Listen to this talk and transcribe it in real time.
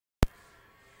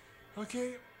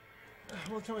Okay,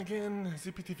 welcome again,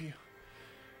 ZPTV.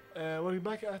 We're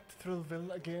back at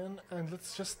ThrillVille again, and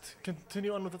let's just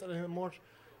continue on with more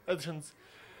additions.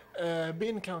 B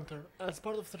encounter. As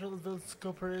part of ThrillVille's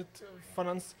corporate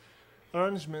finance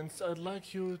arrangements, I'd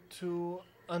like you to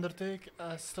undertake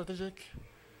a strategic,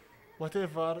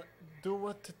 whatever, do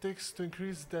what it takes to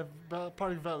increase the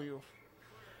park value.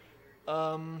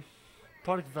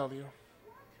 Park value.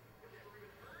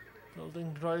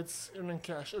 Building rights, earning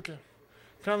cash. Okay.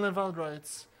 Carnival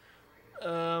rides.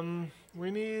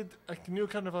 We need a new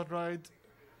carnival ride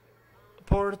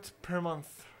port per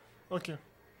month. Okay.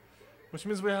 Which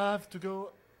means we have to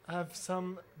go have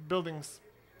some building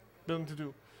to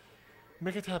do.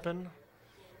 Make it happen.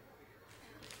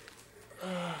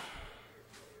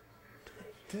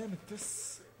 Damn it,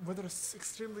 this weather is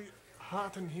extremely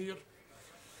hot in here.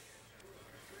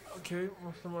 Okay,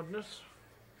 what's the madness?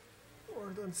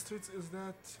 Word on streets is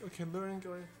that okay, learning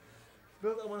away.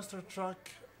 Build a monster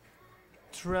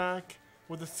track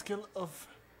with a skill of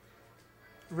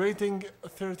rating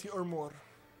 30 or more.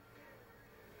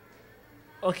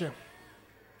 Okay.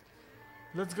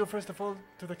 Let's go first of all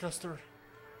to the caster.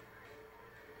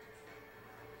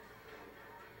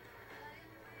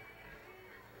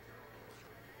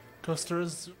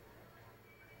 Casters,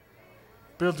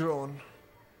 build your own.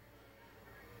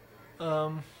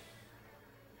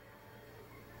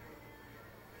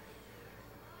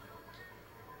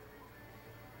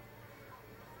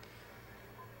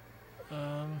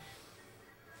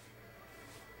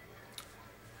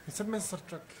 It's a monster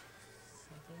truck,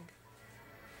 I think.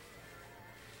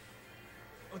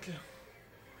 Okay.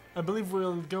 I believe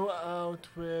we'll go out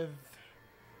with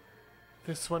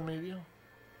this one maybe.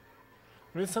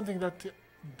 We need something that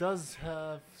does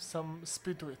have some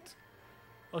speed to it.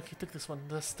 Okay, take this one.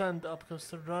 The stand-up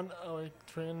coaster, run away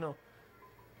train, no.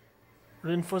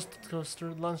 Reinforced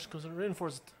coaster, launch coaster,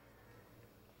 reinforced.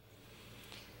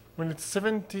 We need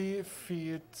 70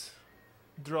 feet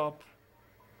drop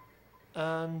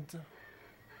and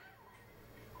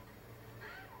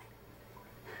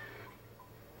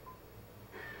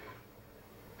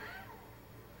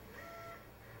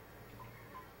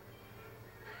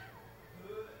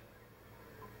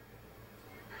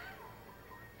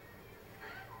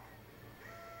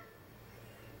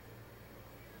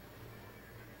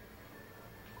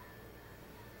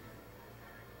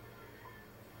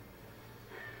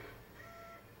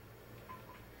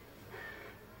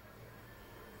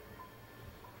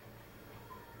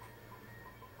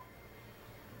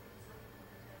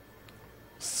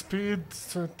speed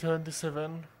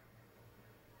 27,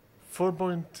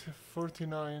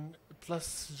 4.49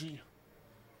 plus G.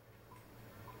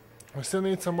 We still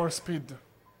need some more speed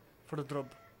for the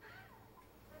drop.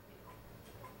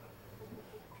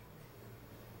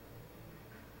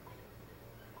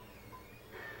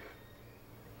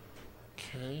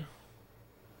 Okay.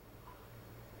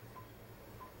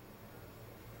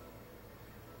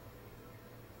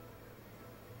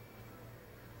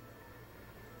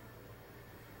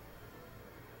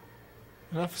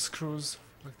 Enough screws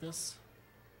like this.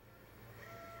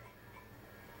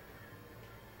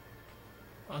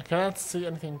 I cannot see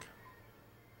anything.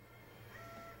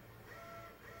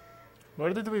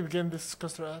 Where did we begin this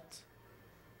coaster at?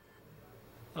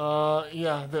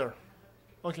 Yeah, there.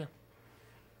 Okay.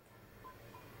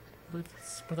 Wait,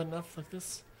 it's not enough like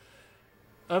this.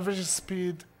 Average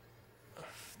speed.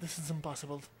 This is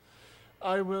impossible.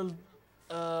 I will,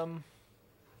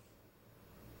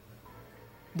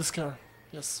 this car.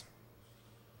 Yes.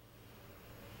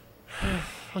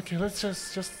 Okay, let's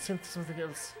just think something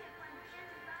else.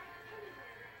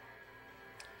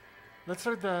 Let's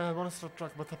try the monster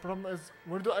truck, but the problem is,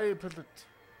 where do I put it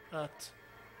at?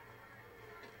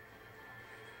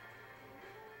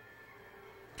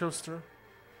 Coaster.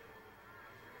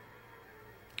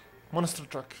 Monster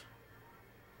truck.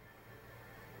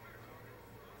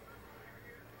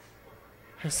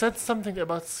 He said something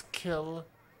about skill.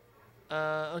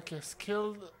 Okay,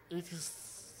 skill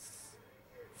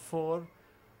 84.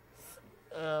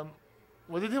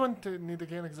 What did he want to need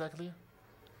again exactly?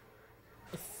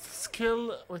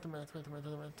 Skill. Wait a minute.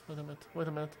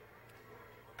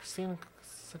 Christine,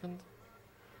 second.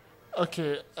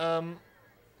 Okay.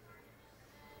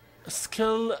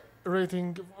 Skill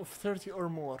rating of 30 or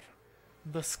more.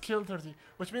 The skill 30,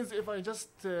 which means if I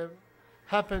just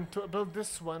happen to build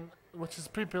this one, which is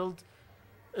pre-built,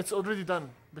 it's already done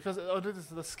because already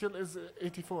the skill is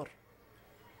 84.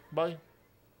 Bye.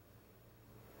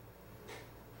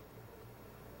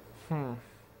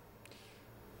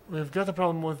 We've got a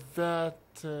problem with that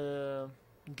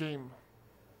game.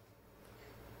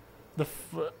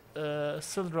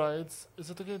 Still rides. Is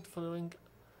it okay following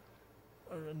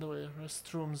or in the way?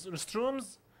 Restrooms.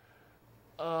 Restrooms?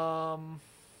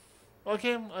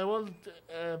 Okay, I will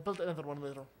build another one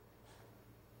later.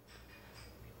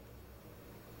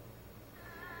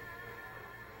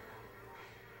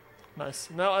 Nice.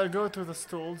 Now I go to the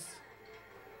stalls.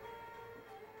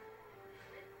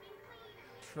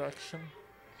 Traction.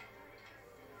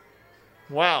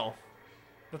 Wow.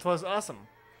 That was awesome.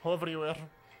 However you were.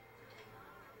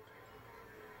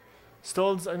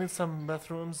 Stalls, I need some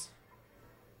bathrooms.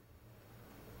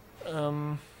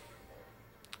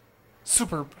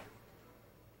 Superb.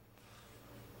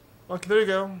 Okay, there you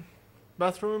go.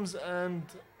 Bathrooms and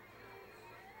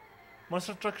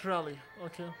monster truck rally.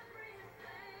 Okay.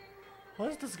 Who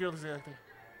is this girl exactly?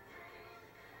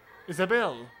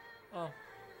 Isabel. Oh,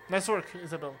 nice work,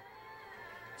 Isabel.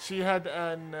 She had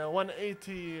an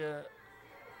 180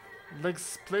 leg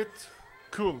split.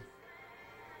 Cool.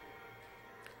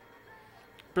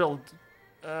 Build.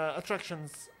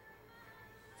 Attractions.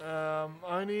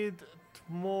 I need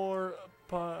more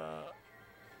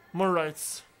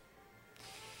rights.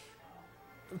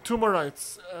 2 more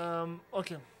rights.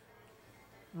 Okay.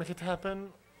 Make it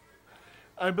happen.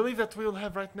 I believe that we'll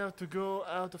have right now to go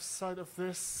out of sight of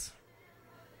this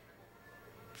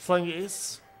flying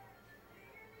ace.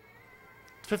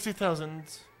 50,000.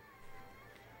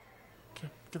 Okay,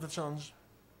 get the challenge.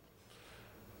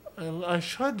 I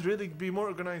should really be more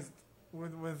organized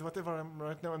with whatever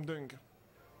I'm doing.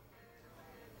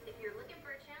 If you're looking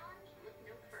for a challenge, look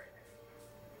no further.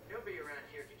 Nobody around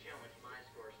here can challenge my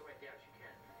score, so I doubt you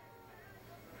can.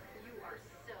 You are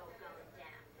so going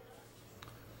down.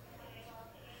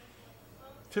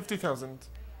 50,000.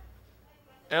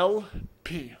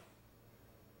 LP.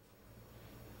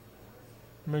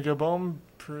 Mega bomb.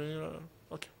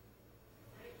 Okay.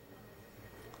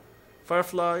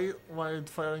 Firefly. Wide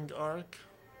firing arc.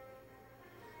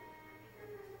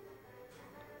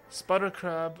 Spider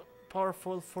crab.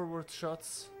 Powerful forward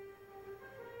shots.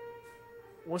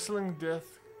 Whistling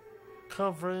death.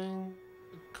 Covering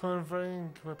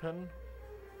weapon.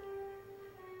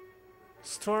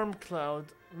 Storm cloud.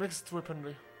 Mixed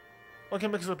weaponry. Okay,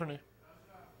 mixed weaponry.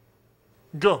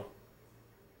 Go.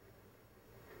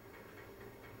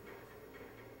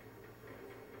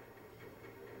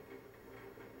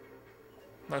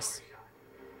 Nice.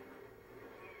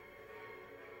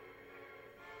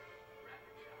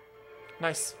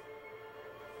 Nice.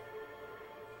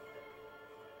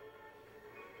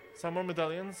 Some more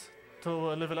medallions to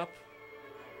level up.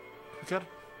 Quicker.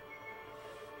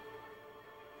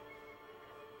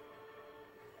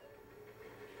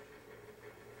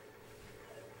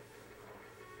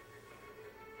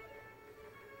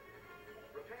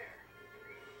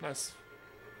 Nice.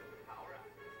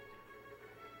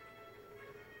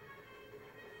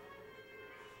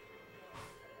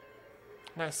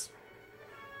 Nice.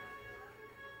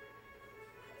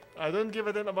 I don't give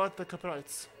a damn about the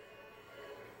copyrights.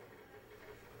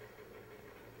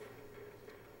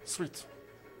 Sweet.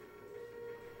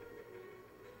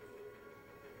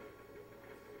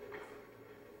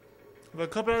 The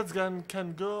copyrights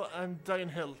can go and die in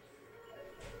hell.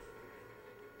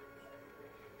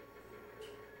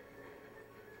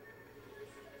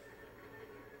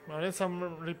 I need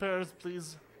some repairs,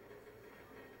 please.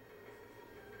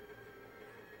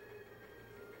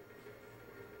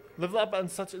 Level up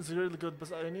and such is really good,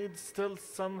 but I need still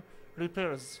some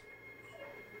repairs.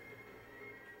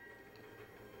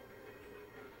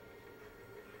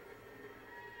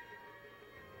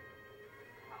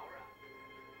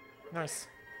 Nice.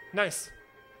 Nice.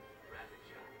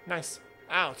 Nice.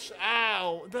 Ouch.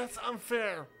 Ow! That's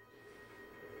unfair.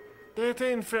 That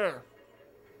ain't fair.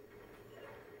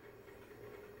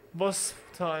 Boss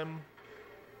time.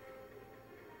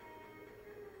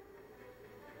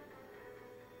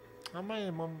 How many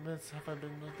moments have I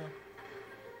been with them?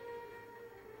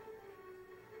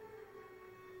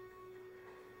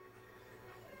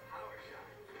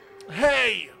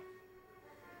 Hey!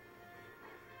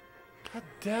 God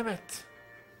damn it.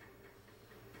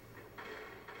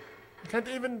 I can't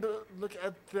even look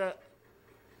at the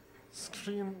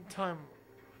screen time.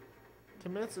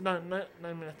 10 minutes? No,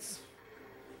 9 minutes.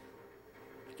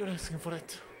 You're asking for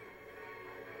it.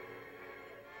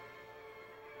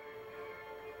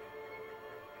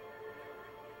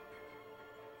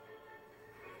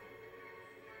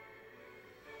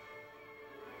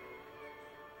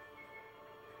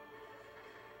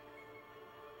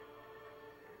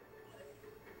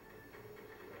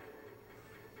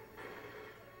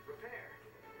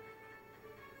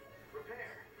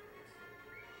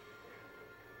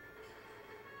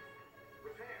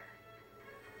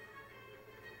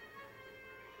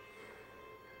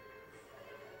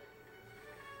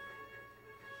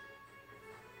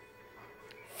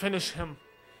 Finish him.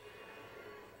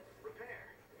 Repair.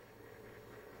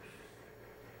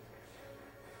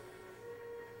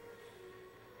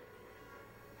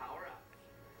 Power up.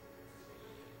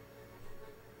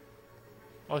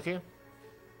 Okay.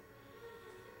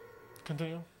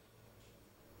 Continue.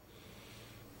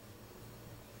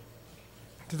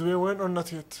 Did we win or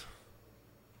not yet?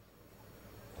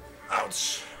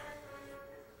 Ouch!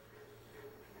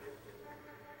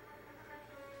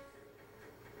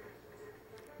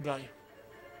 Die.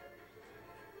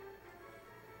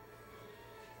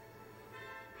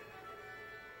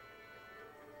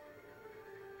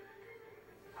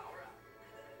 Power up.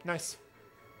 Nice.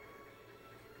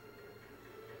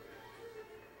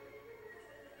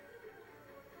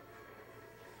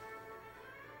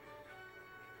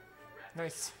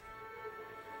 Nice.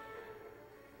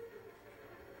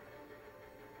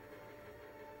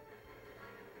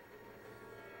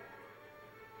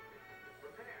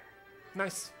 Repair.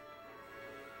 Nice.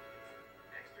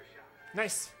 Extra shot.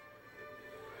 Nice.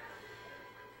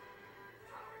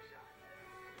 Power shot.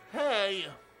 Hey!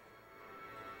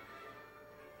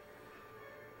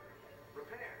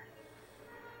 Repair.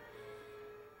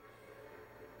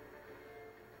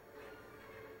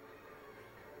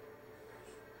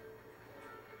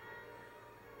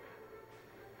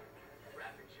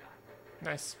 Rapid shot.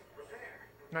 Nice. Repair.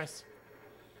 Nice.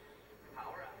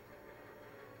 Power up.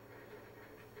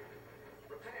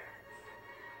 Repair.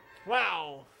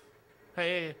 Wow!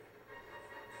 Hey!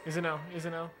 Easy now, easy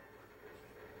now.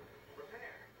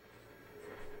 Repair.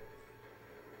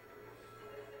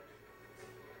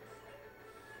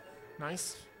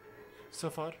 Nice. So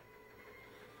far.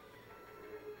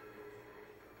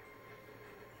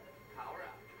 Power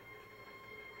up.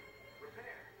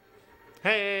 Repair.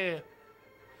 Hey!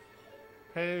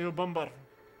 Hey, you bumper.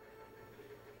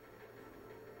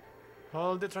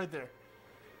 Hold it right there.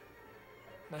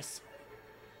 Nice.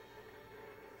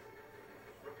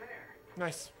 Repair.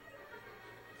 Nice.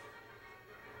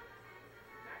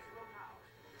 Maximum power.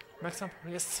 Maximum,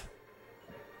 yes.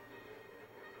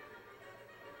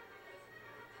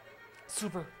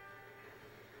 Super.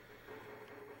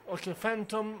 Okay,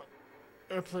 Phantom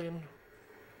Airplane.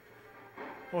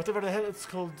 Whatever the hell it's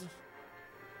called.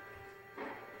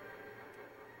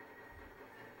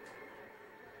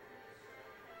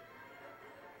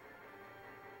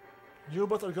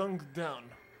 U-boat are going down.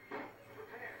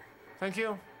 Repair. Thank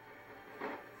you.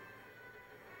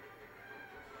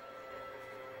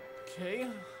 Okay.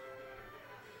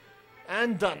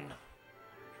 And done.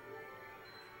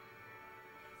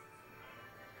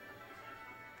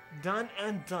 Done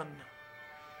and done.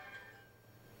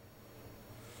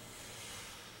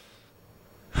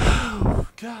 Oh,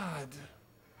 God.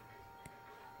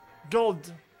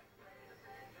 Gold.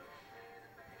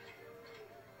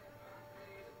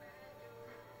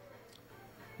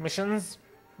 Missions,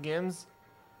 games,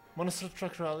 monster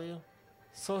truck rally,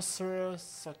 sorcerer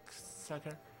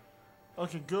sucker.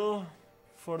 Okay, go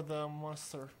for the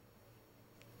monster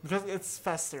because it's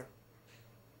faster.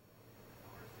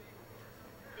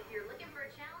 If you're looking for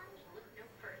a challenge, look no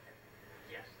further.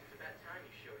 Yes, it's about time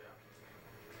you showed up.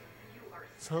 You are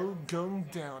So going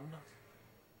down.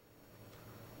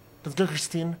 Let's go,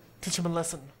 Christine. Teach him a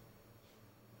lesson.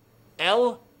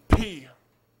 LP.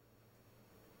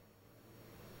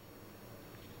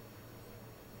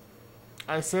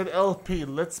 I said LP.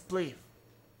 Let's play.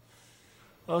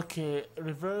 Okay,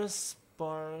 reverse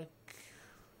park.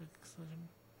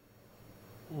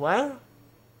 Where?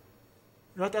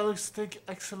 Right analog stick,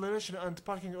 acceleration and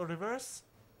parking or reverse?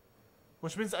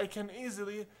 Which means I can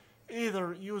easily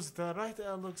either use the right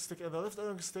analog stick and the left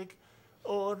analog stick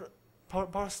or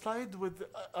power slide with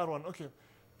R1. Okay.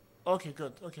 Okay,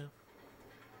 good. Okay.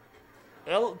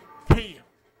 LP.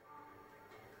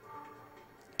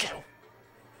 Go.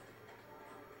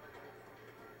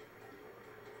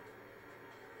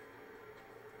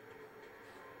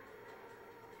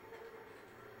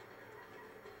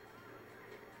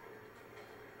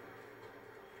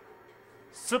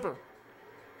 Super.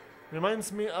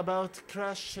 Reminds me about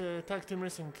Crash Tag Team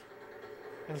Racing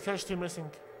and Crash Team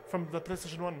Racing from the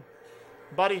PlayStation 1.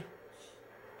 Buddy,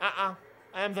 I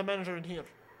am the manager in here.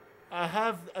 I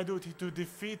have a duty to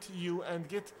defeat you and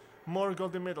get more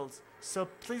golden medals. So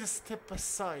please step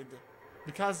aside,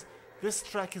 because this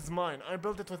track is mine. I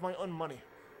built it with my own money.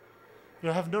 You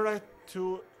have no right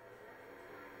to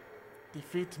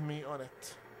defeat me on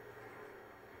it.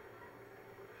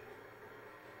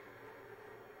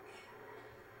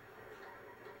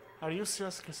 Are you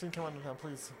serious, Christine? Come on now,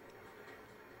 please.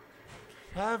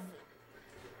 Have...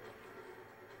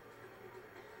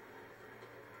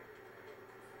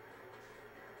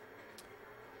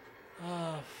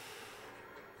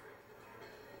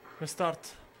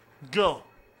 Restart. Go.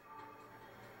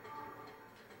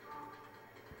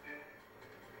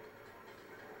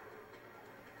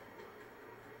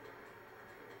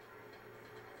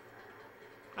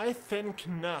 I think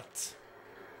not.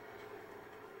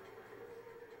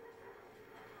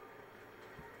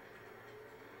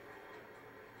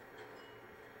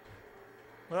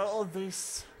 What are all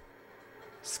these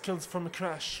skills from a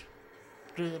crash?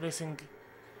 Racing.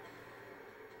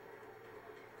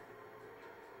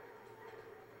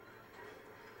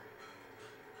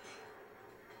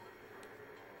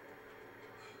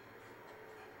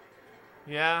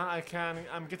 Yeah, I can.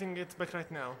 I'm getting it back right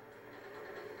now.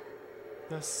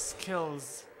 The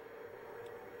skills.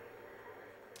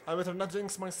 I better not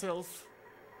jinx myself.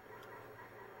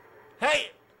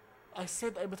 Hey! I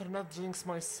said I better not jinx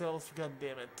myself, god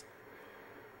damn it.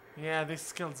 Yeah, these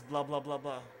skills, blah blah blah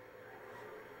blah.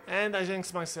 And I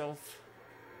jinx myself.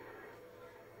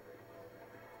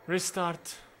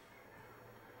 Restart.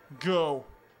 Go.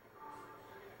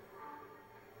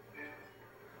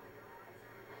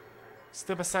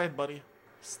 Step aside, buddy.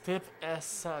 Step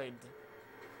aside.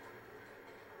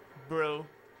 Bro.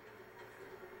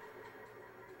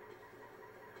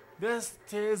 This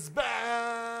is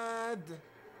bad!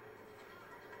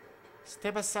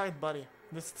 Step aside, buddy.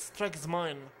 This track is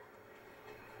mine.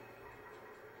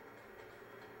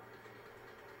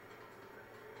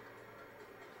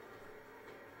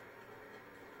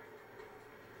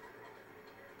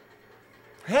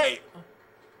 Hey!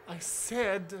 I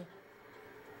said,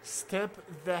 step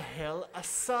the hell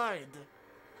aside,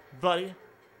 buddy.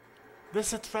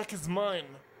 This track is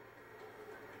mine.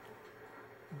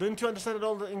 Don't you understand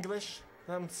all the English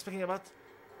that I'm speaking about?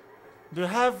 Do I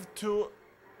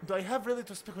have really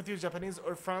to speak with you Japanese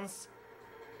or France?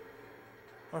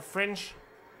 Or French?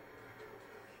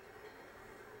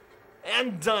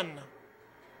 And done.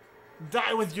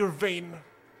 Die with your vein.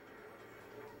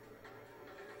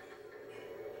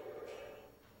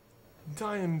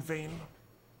 Die in vain.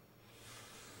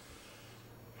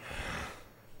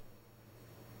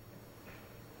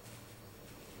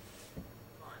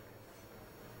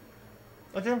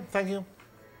 Okay, thank you.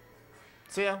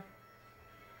 See ya.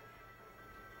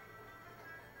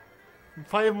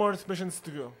 5 more missions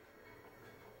to go.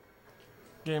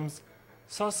 Games.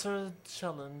 Saucer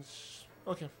challenge.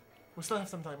 Okay, we still have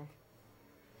some time.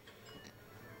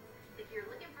 If you're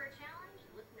looking for a challenge,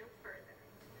 look no further.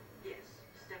 Yes,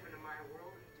 step into my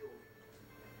world and duel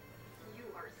me. You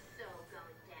are so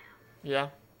going down. Yeah,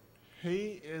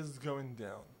 he is going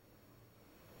down.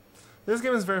 This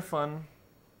game is very fun.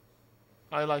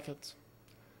 I like it.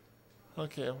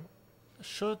 Okay.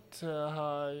 Shoot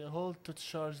high, hold to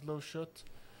charge low shot,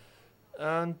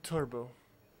 and turbo.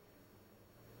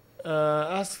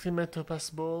 Ask teammate to pass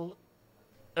ball.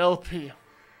 LP.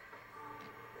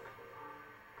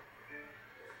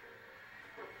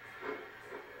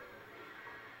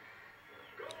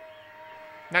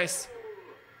 Nice.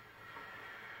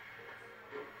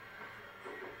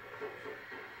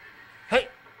 Hey!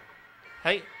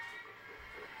 Hey!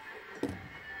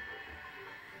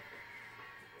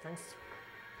 Thanks.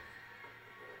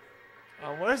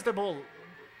 Where's the ball?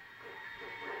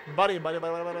 Buddy. We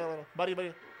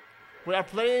are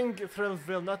playing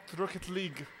ThrillVille, not Rocket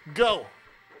League. Go!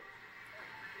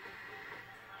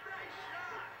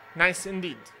 Nice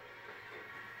indeed.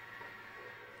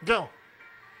 Go!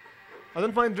 I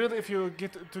don't mind really if you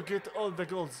get all the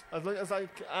goals, as long as I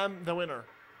am the winner.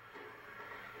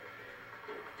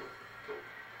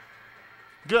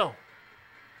 Go!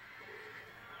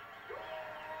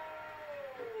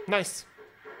 Nice.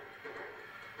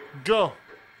 Go.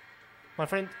 My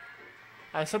friend.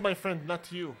 I said my friend,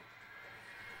 not you.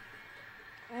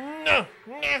 No.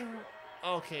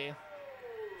 Okay.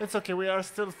 It's okay. We are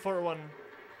still 4-1.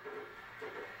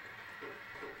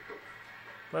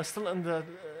 We're still in the...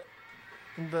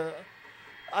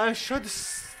 I should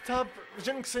stop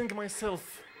jinxing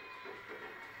myself.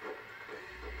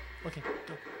 Okay.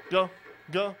 Go.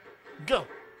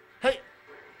 Hey.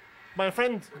 My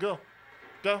friend. Go.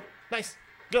 Nice.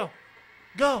 Go.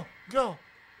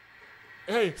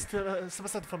 Hey, step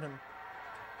aside from him.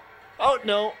 Oh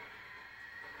no.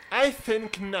 I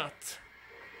think not.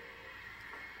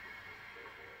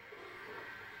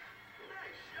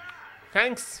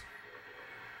 Thanks.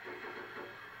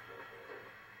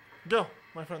 Go,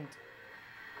 my friend.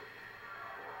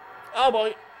 Oh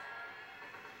boy.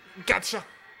 Gotcha.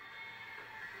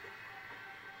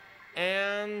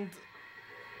 And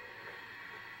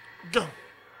go.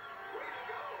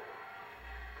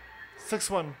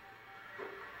 6-1.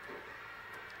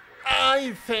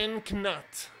 I think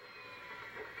not.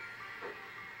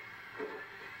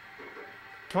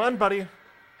 Come on, buddy.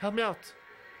 Help me out.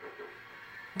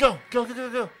 Go, go, go, go,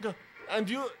 go, go. And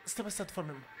you step aside from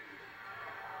him.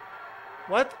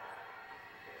 What?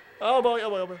 Oh boy, oh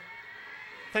boy, oh boy.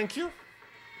 Thank you.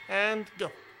 And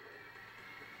go.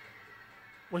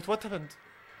 Wait, what happened?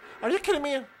 Are you kidding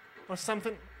me? Or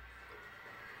something?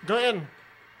 Go in.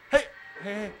 Hey,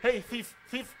 hey, hey, hey, thief,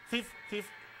 thief, thief, thief.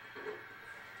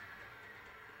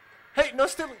 Hey, no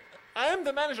stealing. I am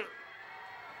the manager.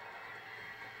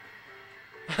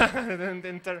 Didn't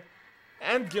enter.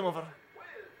 And game over.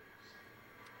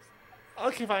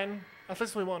 Okay, fine. At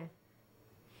least we won.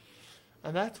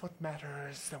 And that's what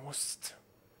matters the most.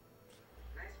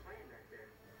 Nice playing back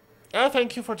there.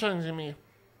 Thank you for challenging me.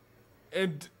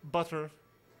 Ed Butter.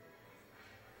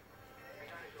 I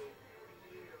gotta go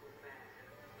real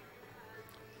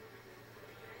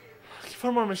bad.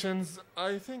 For more missions,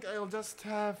 I think I'll just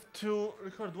have to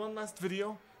record one last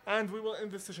video and we will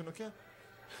end this session, okay?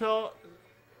 So,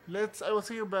 I will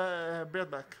see you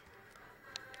right back.